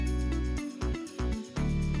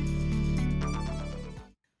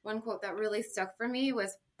one quote that really stuck for me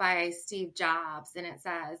was by Steve Jobs. And it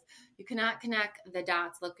says, you cannot connect the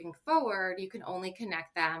dots looking forward. You can only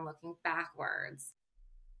connect them looking backwards.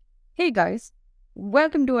 Hey guys,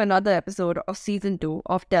 welcome to another episode of season 2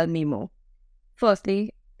 of Tell Me More.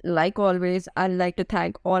 Firstly, like always, I'd like to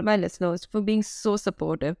thank all my listeners for being so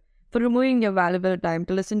supportive, for removing your valuable time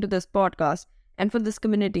to listen to this podcast, and for this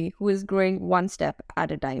community who is growing one step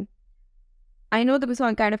at a time. I know the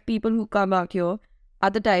some kind of people who come out here are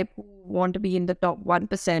the type who want to be in the top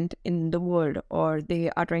 1% in the world, or they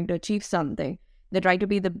are trying to achieve something. They try to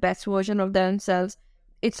be the best version of themselves.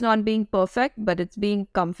 It's not being perfect, but it's being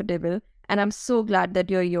comfortable. And I'm so glad that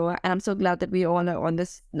you're here, and I'm so glad that we all are on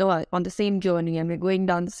this no, on the same journey, and we're going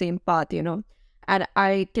down the same path. And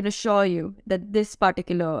I can assure you that this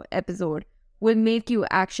particular episode will make you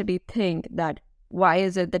actually think that why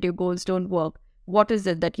is it that your goals don't work? What is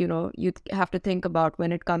it that you have to think about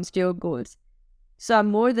when it comes to your goals? So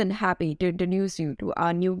I'm more than happy to introduce you to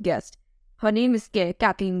our new guest. Her name is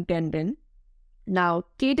Kathleen Gendron. Now,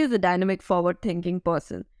 Kate is a dynamic, forward-thinking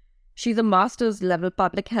person. She's a master's level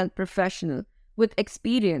public health professional with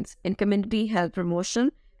experience in community health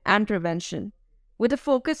promotion and prevention. With a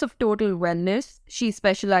focus of total wellness, she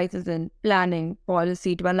specializes in planning,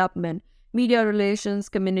 policy development, media relations,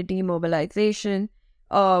 community mobilization,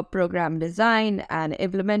 program design, and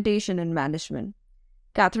implementation and management.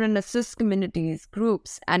 Catherine assists communities,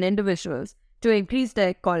 groups, and individuals to increase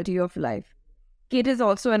their quality of life. Kate is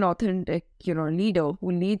also an authentic, leader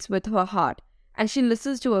who leads with her heart, and she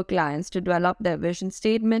listens to her clients to develop their vision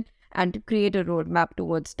statement and to create a roadmap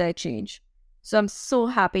towards their change. So I'm so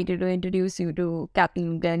happy to introduce you to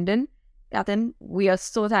Kathleen Gendron. Kathleen, we are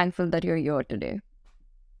so thankful that you're here today.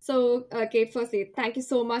 So, Kate, firstly, thank you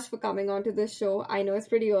so much for coming on to this show. I know it's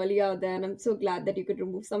pretty early out there, and I'm so glad that you could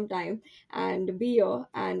remove some time and be here.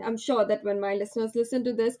 And I'm sure that when my listeners listen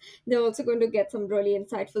to this, they're also going to get some really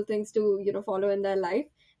insightful things to, follow in their life.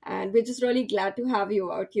 And we're just really glad to have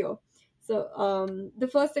you out here. So, the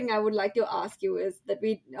first thing I would like to ask you is that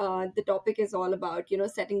the topic is all about,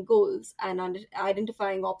 setting goals and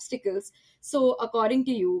identifying obstacles. So, according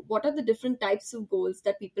to you, what are the different types of goals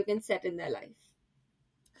that people can set in their life?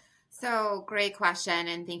 So great question,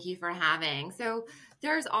 and thank you for having. So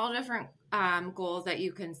there's all different goals that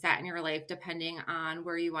you can set in your life depending on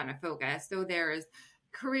where you want to focus. So there's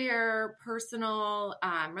career, personal,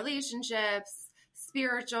 relationships,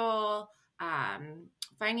 spiritual,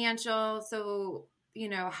 financial. So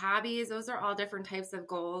hobbies. Those are all different types of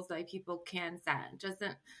goals that people can set. It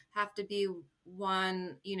doesn't have to be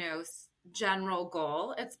one general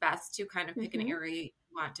goal. It's best to kind of pick an area you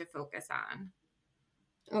want to focus on.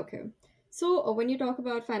 Okay. So when you talk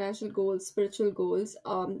about financial goals, spiritual goals,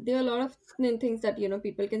 there are a lot of things that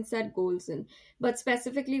people can set goals in. But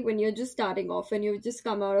specifically, when you're just starting off, when you've just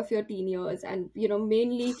come out of your teen years, and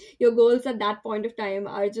mainly your goals at that point of time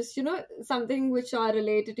are just something which are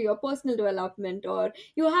related to your personal development, or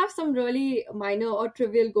you have some really minor or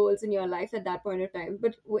trivial goals in your life at that point of time.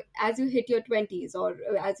 But as you hit your 20s or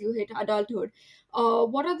as you hit adulthood,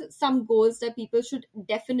 what are some goals that people should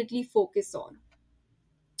definitely focus on?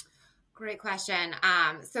 Great question.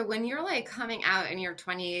 So when you're like coming out in your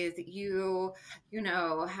 20s, you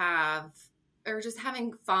have or just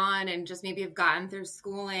having fun and just maybe have gotten through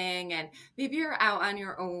schooling and maybe you're out on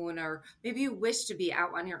your own or maybe you wish to be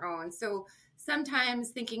out on your own. So sometimes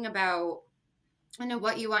thinking about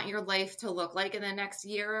what you want your life to look like in the next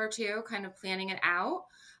year or two, kind of planning it out.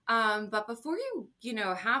 But before you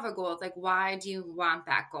have a goal, it's like, why do you want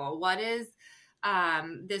that goal? What is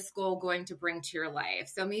this goal going to bring to your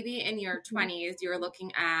life? So maybe in your 20s, you're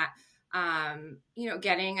looking at,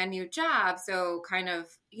 getting a new job. So kind of,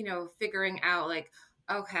 figuring out like,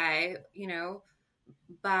 okay,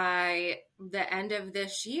 by the end of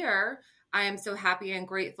this year, I am so happy and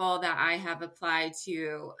grateful that I have applied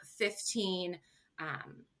to 15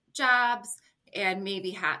 jobs and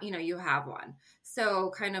maybe you have one.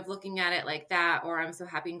 So kind of looking at it like that, or I'm so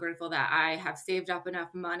happy and grateful that I have saved up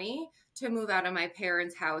enough money to move out of my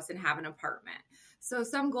parents' house and have an apartment. So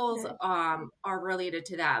some goals are related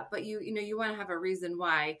to that, but you want to have a reason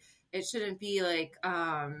why. It shouldn't be like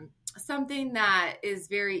something that is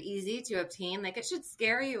very easy to obtain. Like it should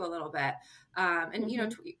scare you a little bit. And in your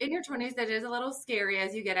 20s, that is a little scary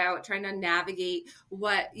as you get out trying to navigate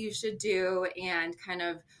what you should do and kind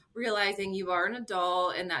of realizing you are an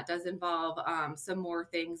adult and that does involve some more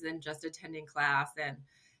things than just attending class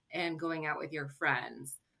and going out with your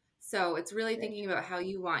friends. So it's really thinking about how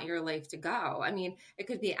you want your life to go. I mean, it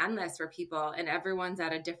could be endless for people and everyone's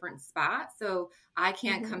at a different spot. So I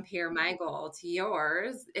can't compare my goal to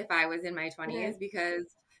yours if I was in my 20s because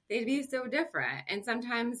they'd be so different. And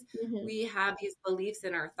sometimes Mm-hmm. we have these beliefs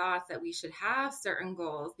in our thoughts that we should have certain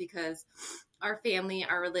goals because our family,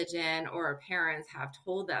 our religion, or our parents have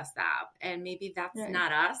told us that. And maybe that's Right.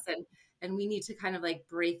 not us. And we need to kind of like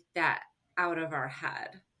break that out of our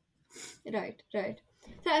head. Right, right.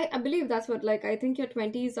 So I believe that's what, like, I think your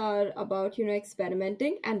 20s are about,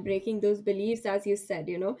 experimenting and breaking those beliefs, as you said,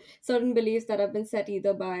 certain beliefs that have been set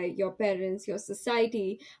either by your parents, your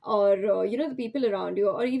society, or, the people around you,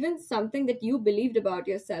 or even something that you believed about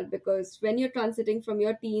yourself. Because when you're transiting from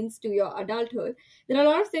your teens to your adulthood, there are a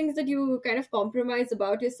lot of things that you kind of compromise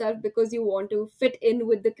about yourself because you want to fit in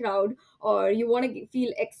with the crowd, or you want to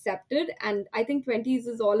feel accepted. And I think 20s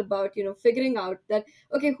is all about, figuring out that,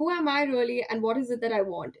 okay, who am I really, and what is it that I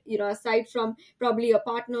want, aside from probably a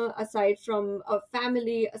partner, aside from a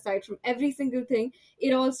family, aside from every single thing.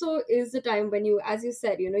 It also is the time when you, as you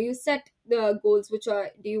said, you set the goals, which are,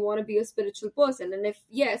 do you want to be a spiritual person, and if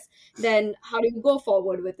yes, then how do you go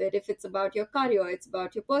forward with it? If it's about your career, it's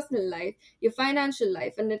about your personal life, your financial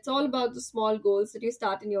life, and it's all about the small goals that you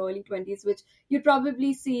start in your early 20s, which you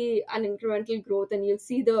probably see an incremental growth, and you'll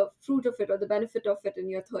see the fruit of it or the benefit of it in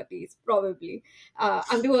your 30s probably.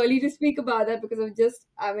 I'm too early to speak about that because I'm just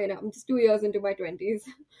 2 years into my 20s.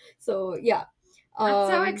 So, yeah. That's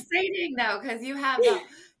so Um, exciting though, because you have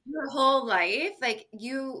your whole life, like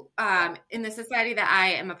you, in the society that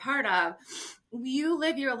I am a part of, you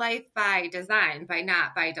live your life by design, by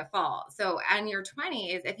not by default. So in your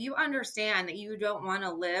 20s, if you understand that you don't want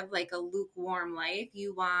to live like a lukewarm life,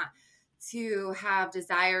 you want to have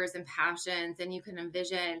desires and passions, and you can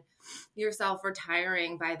envision yourself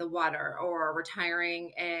retiring by the water or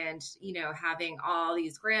retiring and, having all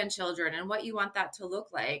these grandchildren and what you want that to look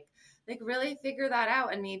like really figure that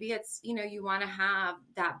out. And maybe it's, you want to have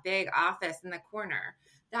that big office in the corner.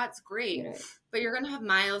 That's great. right, But you're going to have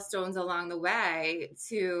milestones along the way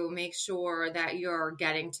to make sure that you're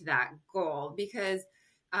getting to that goal because,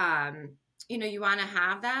 you want to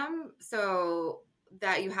have them so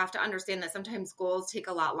that you have to understand that sometimes goals take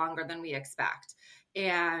a lot longer than we expect.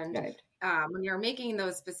 And right. when you're making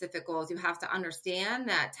those specific goals, you have to understand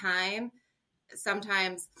that time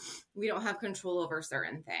sometimes we don't have control over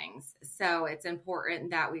certain things. So it's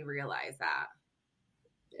important that we realize that.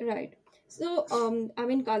 Right. So,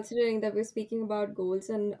 considering that we're speaking about goals,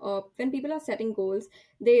 and when people are setting goals,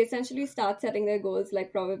 they essentially start setting their goals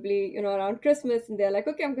like probably, around Christmas, and they're like,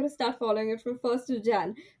 okay, I'm going to start following it from 1st of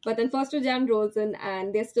Jan. But then 1st of Jan rolls in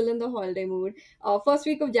and they're still in the holiday mood. First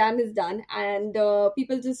week of Jan is done, and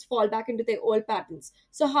people just fall back into their old patterns.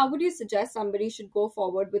 So, how would you suggest somebody should go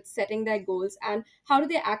forward with setting their goals, and how do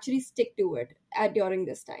they actually stick to it during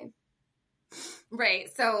this time?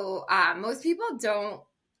 Right. So most people don't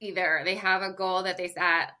either. They have a goal that they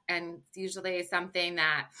set, and it's usually something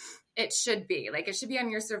that it should be like it should be on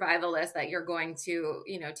your survival list that you're going to,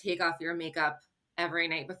 take off your makeup every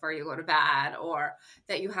night before you go to bed, or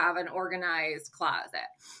that you have an organized closet.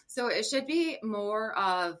 So it should be more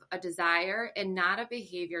of a desire and not a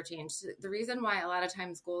behavior change. The reason why a lot of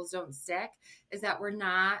times goals don't stick is that we're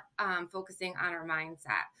not focusing on our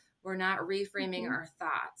mindset. We're not reframing Mm-hmm. our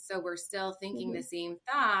thoughts. So we're still thinking Mm-hmm. the same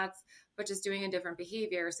thoughts, but just doing a different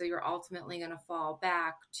behavior. So you're ultimately going to fall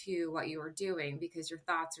back to what you were doing because your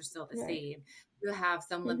thoughts are still the Right. same. You have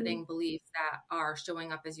some Mm-hmm. limiting beliefs that are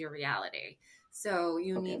showing up as your reality. So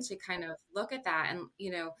you need Okay. to kind of look at that and,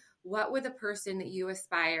 what would the person that you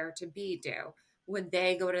aspire to be do? Would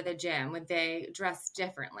they go to the gym? Would they dress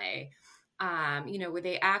differently? Would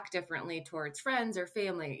they act differently towards friends or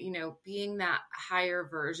family, being that higher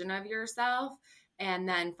version of yourself and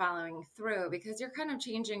then following through because you're kind of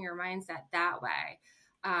changing your mindset that way.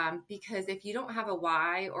 Because if you don't have a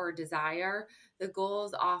why or a desire, the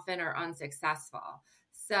goals often are unsuccessful.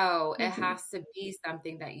 So it Mm-hmm. has to be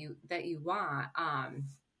something that you want.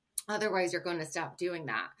 Otherwise, you're going to stop doing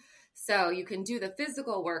that. So you can do the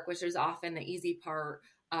physical work, which is often the easy part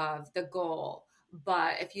of the goal.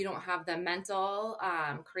 But if you don't have the mental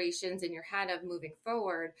creations in your head of moving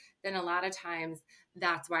forward, then a lot of times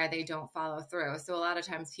that's why they don't follow through. So a lot of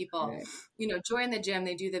times people, Right. join the gym,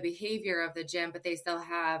 they do the behavior of the gym, but they still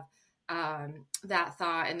have that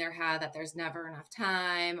thought in their head that there's never enough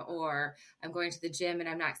time, or I'm going to the gym and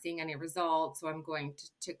I'm not seeing any results, so I'm going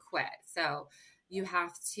to quit. So you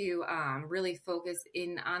have to really focus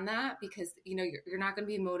in on that because you're not going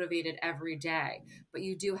to be motivated every day, but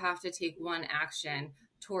you do have to take one action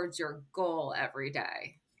towards your goal every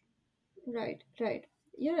day. Right, right.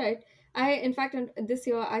 You're right. In fact, this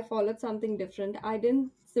year I followed something different. I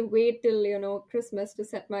didn't wait till, Christmas to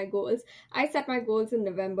set my goals. I set my goals in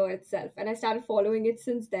November itself, and I started following it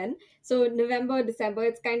since then. So November, December,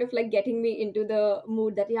 it's kind of like getting me into the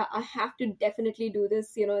mood that, yeah, I have to definitely do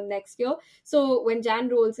this, next year. So when Jan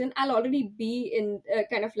rolls in, I'll already be in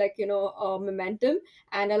kind of like, momentum,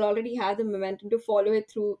 and I'll already have the momentum to follow it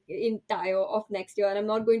through entire of next year. And I'm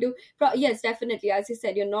not going to, yes, definitely, as you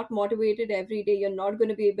said, you're not motivated every day. You're not going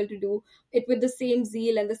to be able to do it with the same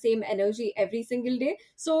zeal and the same energy every single day.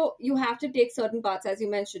 So you have to take certain parts, as you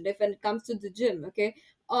mentioned. If when it comes to the gym, okay,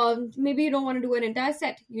 maybe you don't want to do an entire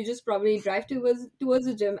set. You just probably drive towards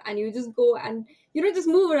the gym, and you just go and, just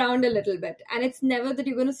move around a little bit. And it's never that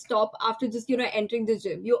you're going to stop after just, entering the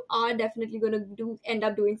gym. You are definitely going to end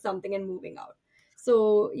up doing something and moving out.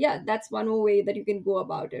 So yeah, that's one more way that you can go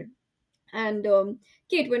about it. And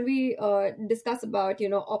Kate, when we discuss about,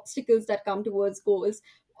 obstacles that come towards goals,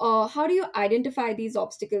 how do you identify these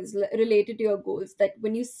obstacles related to your goals? That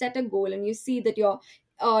when you set a goal and you see that you're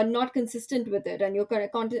not consistent with it, and you're kind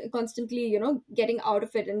of constantly, getting out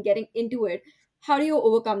of it and getting into it, how do you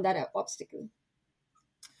overcome that obstacle?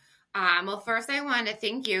 Well, first, I want to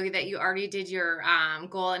thank you that you already did your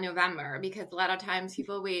goal in November, because a lot of times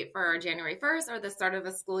people wait for January 1st or the start of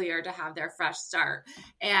the school year to have their fresh start.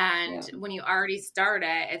 And when you already start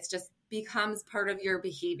it, it's just becomes part of your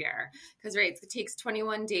behavior, because, right, it takes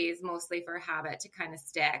 21 days mostly for a habit to kind of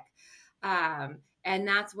stick. And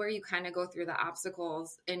that's where you kind of go through the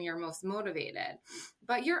obstacles and you're most motivated.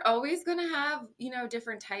 But you're always going to have,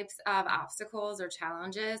 different types of obstacles or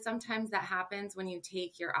challenges. Sometimes that happens when you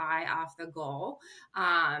take your eye off the goal,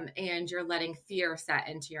 and you're letting fear set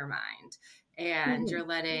into your mind, and you're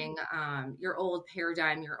letting your old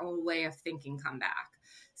paradigm, your old way of thinking come back.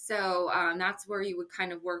 So that's where you would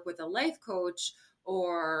kind of work with a life coach,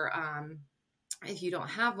 or if you don't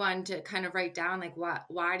have one, to kind of write down like,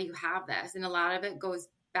 why do you have this? And a lot of it goes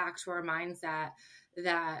back to our mindset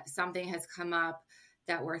that something has come up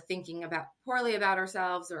that we're thinking about poorly about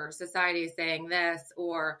ourselves, or society is saying this,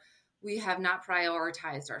 or we have not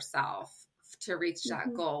prioritized ourselves to reach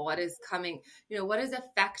that goal. What is coming, what is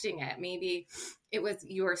affecting it? Maybe it was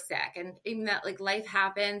you were sick, and even that, like, life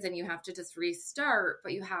happens and you have to just restart,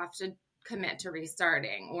 but you have to commit to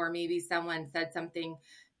restarting. Or maybe someone said something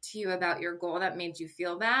to you about your goal that made you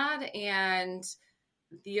feel bad, and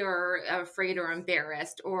you're afraid or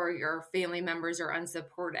embarrassed, or your family members are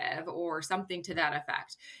unsupportive, or something to that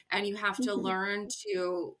effect. And you have to learn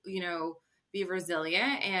to, be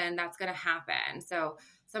resilient, and that's going to happen. So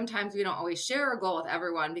sometimes we don't always share a goal with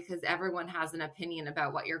everyone, because everyone has an opinion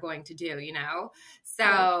about what you're going to do,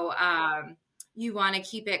 So you want to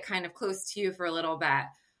keep it kind of close to you for a little bit.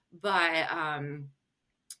 But,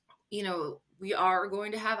 we are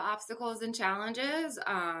going to have obstacles and challenges,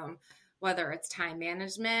 whether it's time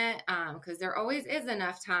management, because there always is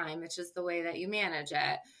enough time. It's just the way that you manage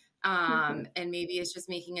it. And maybe it's just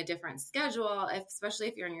making a different schedule, especially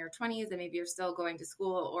if you're in your 20s and maybe you're still going to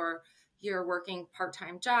school, or you're working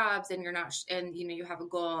part-time jobs, and you're not, and you have a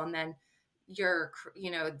goal, and then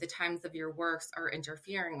the times of your works are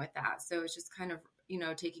interfering with that. So it's just kind of,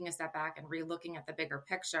 taking a step back and re-looking at the bigger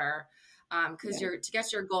picture. Because to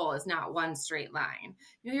get your goal is not one straight line.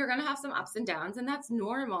 You're going to have some ups and downs, and that's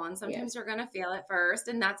normal. And sometimes you're going to fail at first,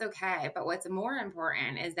 and that's okay. But what's more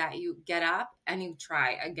important is that you get up and you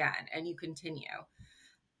try again and you continue.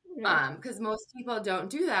 Because most people don't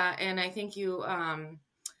do that. And I think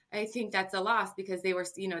I think that's a loss, because they were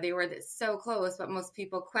so close, but most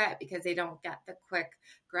people quit because they don't get the quick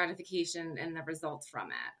gratification and the results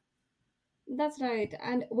from it. That's right.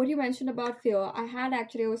 And what you mentioned about fear, I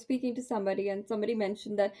was speaking to somebody, and somebody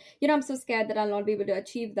mentioned that, I'm so scared that I'll not be able to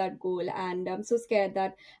achieve that goal. And I'm so scared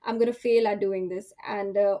that I'm going to fail at doing this.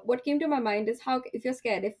 And what came to my mind is, how, if you're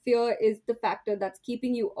scared, if fear is the factor that's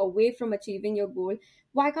keeping you away from achieving your goal,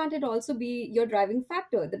 why can't it also be your driving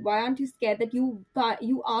factor? That why aren't you scared that you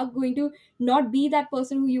are going to not be that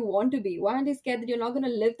person who you want to be? Why aren't you scared that you're not going to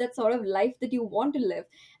live that sort of life that you want to live?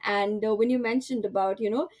 And when you mentioned about,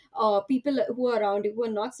 people who are around you who are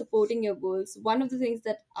not supporting your goals, one of the things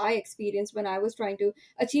that I experienced when I was trying to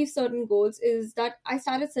achieve certain goals is that I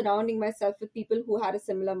started surrounding myself with people who had a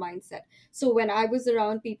similar mindset. So when I was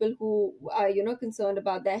around people who are, concerned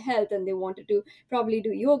about their health, and they wanted to probably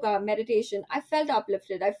do yoga, meditation, I felt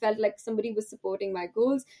uplifted. I felt like somebody was supporting my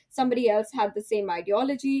goals. Somebody else had the same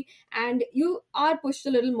ideology, and you are pushed a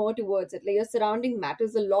little more towards it. Like, your surrounding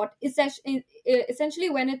matters a lot, essentially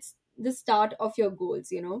when it's the start of your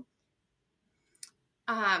goals.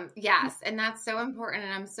 Yes. And that's so important.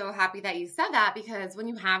 And I'm so happy that you said that, because when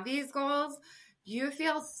you have these goals, you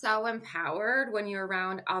feel so empowered when you're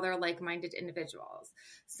around other like-minded individuals.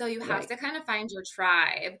 So you have Right. to kind of find your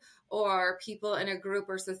tribe or people in a group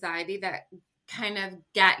or society that kind of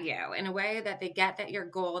get you in a way that they get that your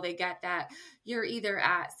goal, they get that you're either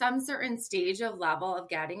at some certain stage of level of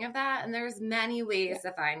getting of that. And there's many Yeah. ways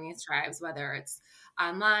to find these tribes, whether it's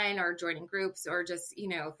online or joining groups or just,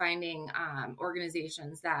 finding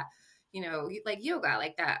organizations that like yoga,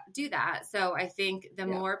 like that, do that. So I think the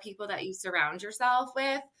Yeah. more people that you surround yourself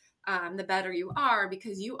with, the better you are,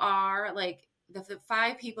 because you are like the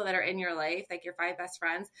 5 people that are in your life, like your 5 best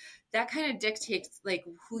friends, that kind of dictates like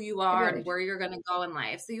who you are and Right. where you're going to go in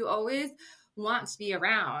life. So you always want to be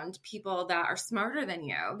around people that are smarter than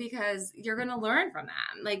you because you're going to learn from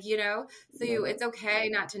them. Right. It's okay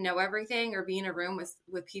not to know everything or be in a room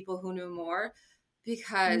with people who know more,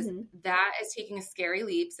 because Mm-hmm. that is taking a scary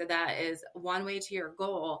leap. So that is one way to your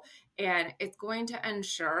goal, and it's going to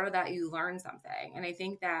ensure that you learn something. And I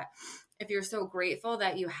think that if you're so grateful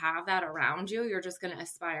that you have that around you, you're just going to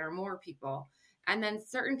aspire more people. And then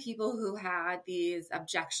certain people who had these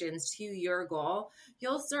objections to your goal,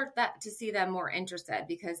 you'll start that to see them more interested,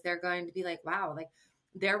 because they're going to be like, wow, like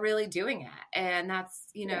they're really doing it. And that's,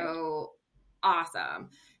 Right.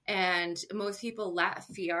 awesome. And most people let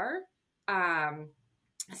fear um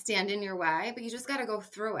stand in your way, but you just got to go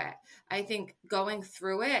through it. I think going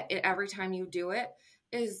through it every time you do it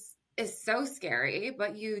is so scary,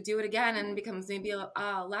 but you do it again and it becomes maybe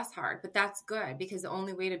less hard. But that's good, because the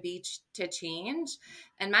only way to change,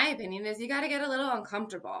 in my opinion, is you got to get a little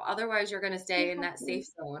uncomfortable. Otherwise, you're going to stay in that Exactly. safe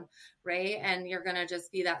zone, right? And you're going to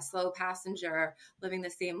just be that slow passenger living the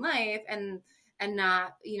same life and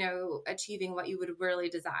not, achieving what you would really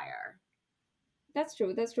desire. That's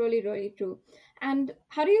true. That's really, really true. And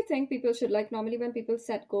how do you think people should, like, normally when people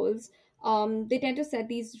set goals, they tend to set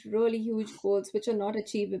these really huge goals which are not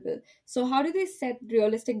achievable. So how do they set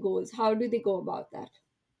realistic goals? How do they go about that?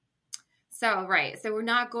 So, right. So, we're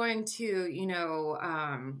not going to,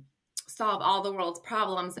 solve all the world's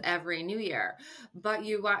problems every new year, but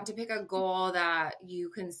you want to pick a goal that you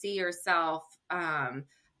can see yourself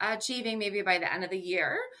achieving maybe by the end of the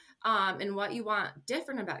year, and what you want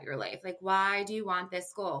different about your life. Like, why do you want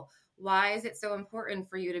this goal? Why is it so important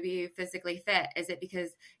for you to be physically fit? Is it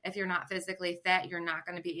because if you're not physically fit, you're not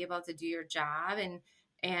going to be able to do your job,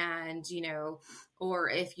 or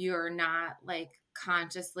if you're not like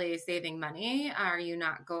consciously saving money, are you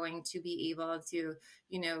not going to be able to,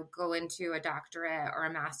 go into a doctorate or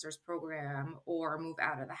a master's program or move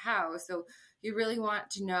out of the house? So you really want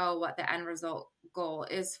to know what the end result goal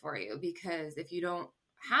is for you, because if you don't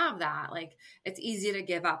have that, like, it's easy to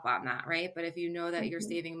give up on that, right? But if you know that you're Hmm.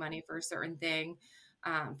 saving money for a certain thing,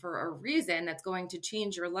 for a reason that's going to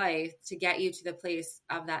change your life to get you to the place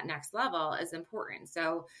of that next level, is important.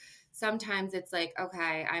 So sometimes it's like,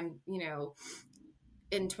 okay,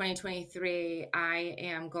 in 2023, I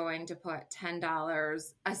am going to put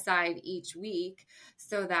 $10 aside each week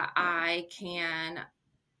so that Right. I can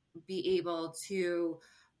be able to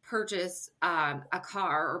purchase a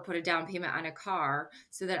car or put a down payment on a car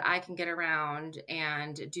so that I can get around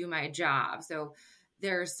and do my job. So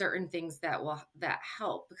there are certain things that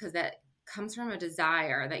help, because that comes from a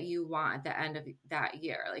desire that you want at the end of that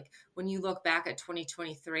year. Like, when you look back at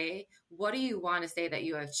 2023, what do you want to say that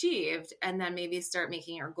you achieved? And then maybe start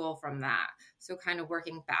making your goal from that. So kind of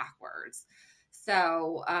working backwards.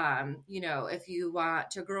 So, if you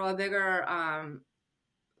want to grow a bigger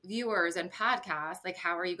viewers and podcasts, like,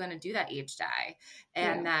 how are you going to do that each day?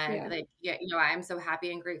 And Yeah. then, Yeah. like, yeah, I'm so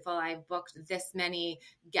happy and grateful I've booked this many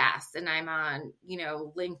guests and I'm on,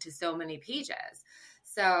 linked to so many pages.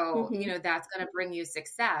 So, Mm-hmm. that's going to bring you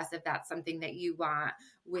success if that's something that you want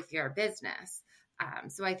with your business.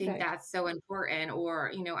 So I think Right. that's so important.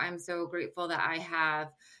 Or, I'm so grateful that I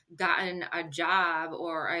have gotten a job,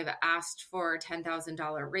 or I've asked for a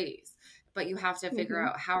 $10,000 raise. But you have to figure Mm-hmm.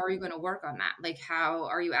 out, how are you going to work on that? Like, how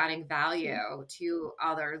are you adding value True. to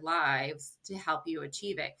other lives to help you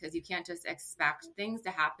achieve it? Because you can't just expect things to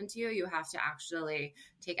happen to you. You have to actually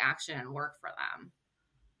take action and work for them.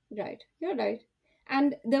 Right. You're right.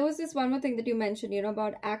 And there was this one more thing that you mentioned,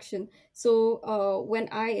 about action. So, when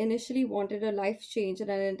I initially wanted a life change and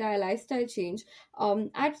an entire lifestyle change,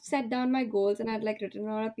 I'd set down my goals and I'd like written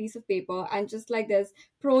on a piece of paper, and just like there's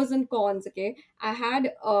pros and cons. Okay, I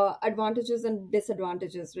had advantages and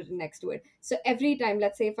disadvantages written next to it. So every time,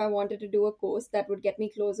 let's say if I wanted to do a course that would get me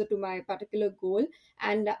closer to my particular goal,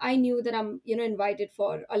 and I knew that I'm invited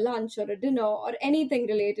for a lunch or a dinner or anything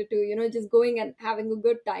related to just going and having a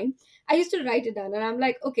good time, I used to write it down, and I'm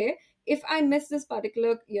like, okay, if I miss this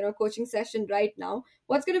particular, coaching session right now,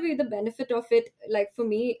 what's going to be the benefit of it, like for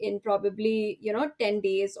me, in probably, 10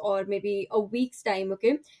 days or maybe a week's time.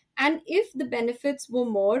 Okay. And if the benefits were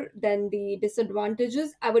more than the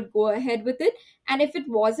disadvantages, I would go ahead with it. And if it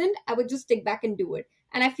wasn't, I would just stick back and do it.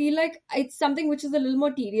 And I feel like it's something which is a little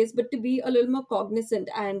more tedious, but to be a little more cognizant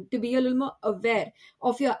and to be a little more aware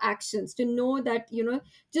of your actions, to know that,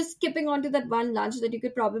 just skipping onto that one lunch that you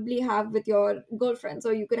could probably have with your girlfriends,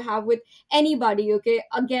 or you could have with anybody, okay,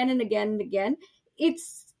 again and again and again,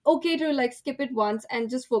 it's okay to like skip it once and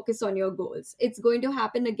just focus on your goals. It's going to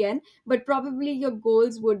happen again, but probably your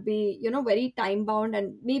goals would be, very time bound,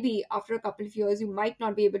 and maybe after a couple of years you might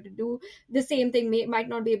not be able to do the same thing, might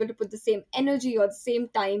not be able to put the same energy or the same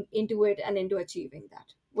time into it and into achieving that.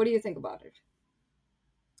 What do you think about it?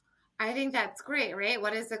 I think that's great, right?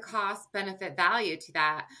 What is the cost benefit value to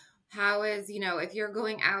that? How is, if you're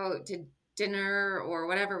going out to dinner or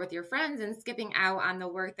whatever with your friends and skipping out on the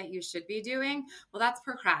work that you should be doing, well, that's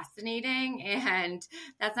procrastinating, and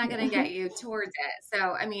that's not going to get you towards it.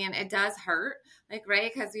 So, I mean, it does hurt, like,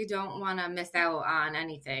 right? Because we don't want to miss out on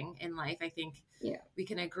anything in life. I think we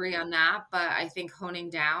can agree on that. But I think honing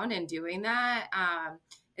down and doing that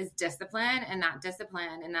is discipline, and that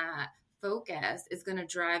discipline and that focus is going to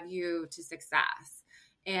drive you to success.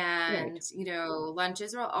 And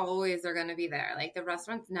lunches are going to be there. Like, the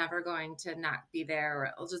restaurant's never going to not be there, or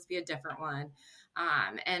it'll just be a different one.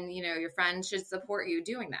 And your friends should support you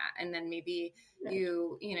doing that. And then maybe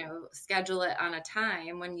you schedule it on a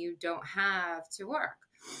time when you don't have to work,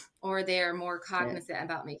 or they're more cognizant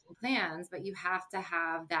about making plans. But you have to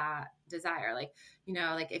have that desire, like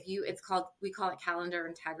if you, we call it calendar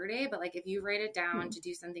integrity, but like if you write it down to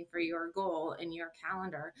do something for your goal in your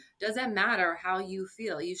calendar, doesn't matter how you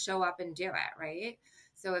feel, you show up and do it, right?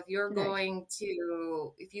 So if you're going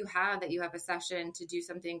to, if you have a session to do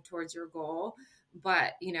something towards your goal,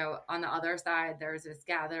 but on the other side there's this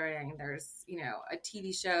gathering, there's a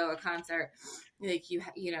TV show, a concert, like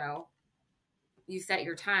you set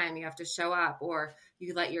your time, you have to show up, or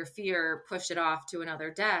you let your fear push it off to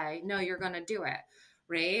another day. No, you're going to do it.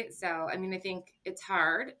 Right. So, I mean, I think it's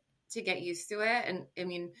hard to get used to it. And I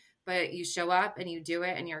mean, but you show up and you do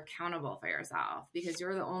it, and you're accountable for yourself, because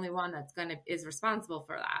you're the only one is responsible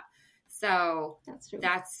for that. So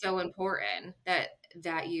that's so important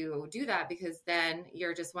that you do that, because then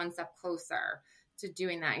you're just one step closer to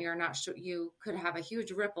doing that. You're not you could have a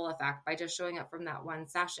huge ripple effect by just showing up from that one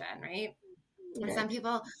session. Right. Right. Some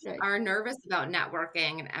people are nervous about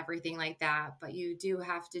networking and everything like that, but you do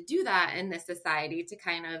have to do that in this society to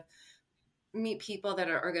kind of meet people that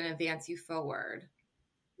are going to advance you forward.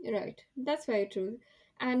 Right. That's very true.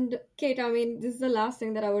 And Kate, I mean, this is the last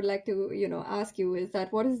thing that I would like to, ask you, is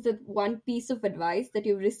that what is the one piece of advice that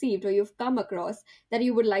you've received or you've come across that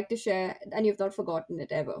you would like to share and you've not forgotten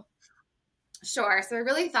it ever? Sure. So I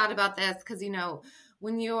really thought about this because,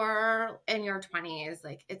 when you're in your 20s,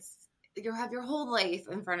 like you have your whole life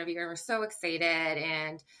in front of you, and you're so excited,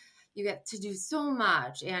 and you get to do so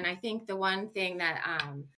much. And I think the one thing that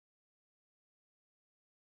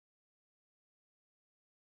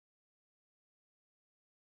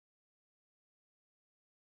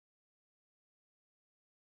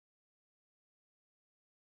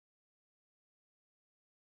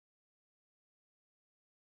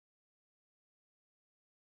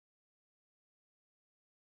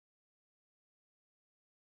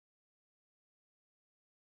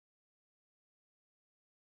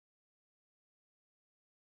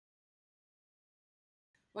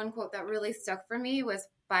one quote that really stuck for me was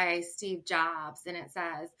by Steve Jobs, and it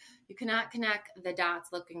says, "You cannot connect the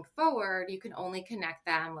dots looking forward, you can only connect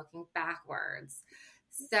them looking backwards."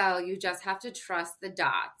 So you just have to trust the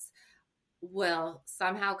dots will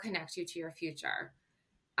somehow connect you to your future.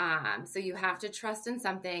 So you have to trust in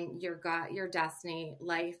something, your gut, your destiny,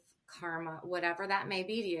 life, karma, whatever that may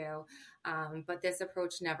be to you. But this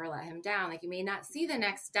approach never let him down. Like, you may not see the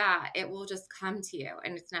next dot, it will just come to you,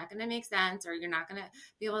 and it's not going to make sense, or you're not going to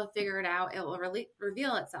be able to figure it out. It will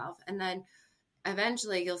reveal itself. And then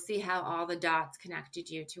eventually you'll see how all the dots connected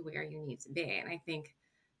you to where you need to be. And I think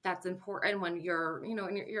that's important when you're,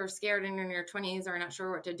 you're scared and you're in your 20s or not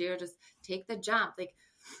sure what to do. Just take the jump. Like,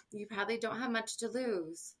 you probably don't have much to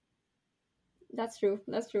lose. That's true.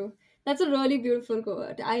 That's a really beautiful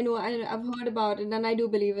quote. I've heard about it, and I do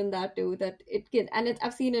believe in that too, that it can, and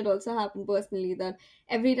I've seen it also happen personally, that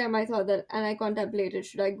every time I thought that, and I contemplated,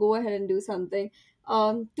 should I go ahead and do something,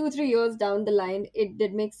 2-3 years down the line, it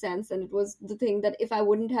did make sense, and it was the thing that if I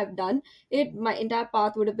wouldn't have done it, my entire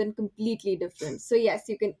path would have been completely different. So yes,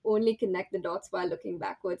 you can only connect the dots while looking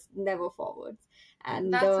backwards, never forwards.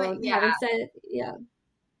 And having said,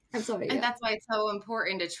 I'm sorry, And yeah. that's why it's so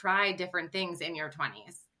important to try different things in your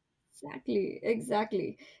 20s.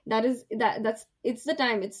 Exactly. That's it's the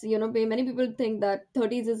time. It's, many people think that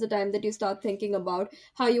 30s is the time that you start thinking about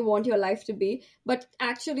how you want your life to be. But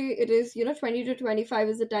actually it is, 20 to 25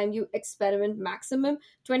 is the time you experiment maximum.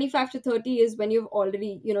 25 to 30 is when you've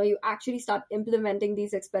already, you actually start implementing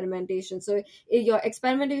these experimentations. So your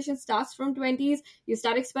experimentation starts from 20s, you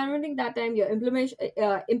start experimenting that time, your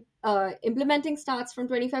implementing starts from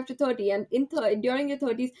 25 to 30, and during your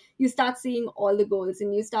 30s you start seeing all the goals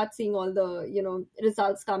and you start seeing all the,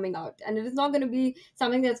 results coming out. And it is not going to be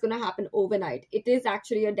something that's going to happen overnight. It is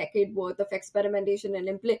actually a decade worth of experimentation and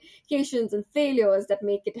implications and failures that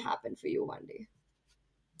make it happen for you one day.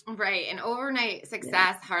 Right. And overnight Yeah.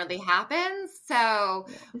 success hardly happens. So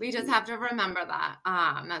Yeah. we just have to remember that.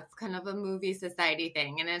 That's kind of a movie society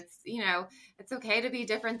thing. And it's, it's okay to be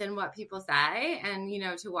different than what people say and,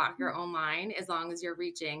 to walk your own line as long as you're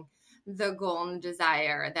reaching the goal and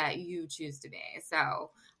desire that you choose to be.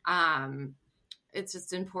 So it's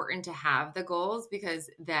just important to have the goals, because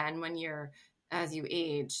then as you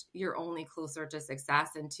age, you're only closer to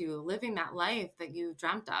success and to living that life that you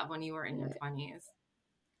dreamt of when you were in your Right. 20s.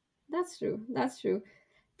 That's true. That's true.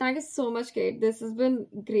 Thank you so much, Kate. This has been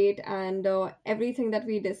great, and everything that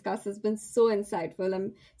we discussed has been so insightful.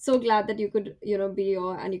 I'm so glad that you could, be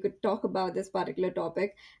here and you could talk about this particular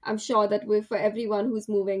topic. I'm sure that for everyone who's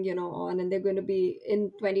moving, on, and they're going to be in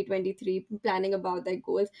 2023 planning about their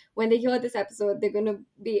goals, when they hear this episode, they're going to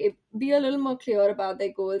be a little more clear about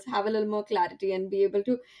their goals, have a little more clarity, and be able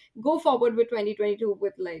to go forward with 2022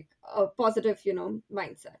 with like a positive,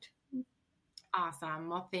 mindset. Awesome.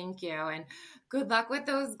 Well, thank you. And good luck with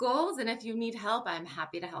those goals. And if you need help, I'm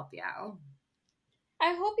happy to help you.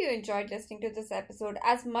 I hope you enjoyed listening to this episode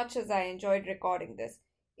as much as I enjoyed recording this.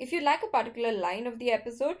 If you like a particular line of the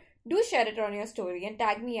episode, do share it on your story and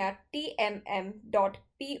tag me at tmm.pod.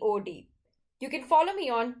 You can follow me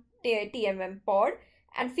on tmmpod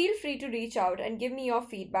and feel free to reach out and give me your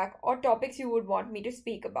feedback or topics you would want me to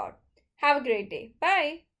speak about. Have a great day.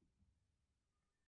 Bye.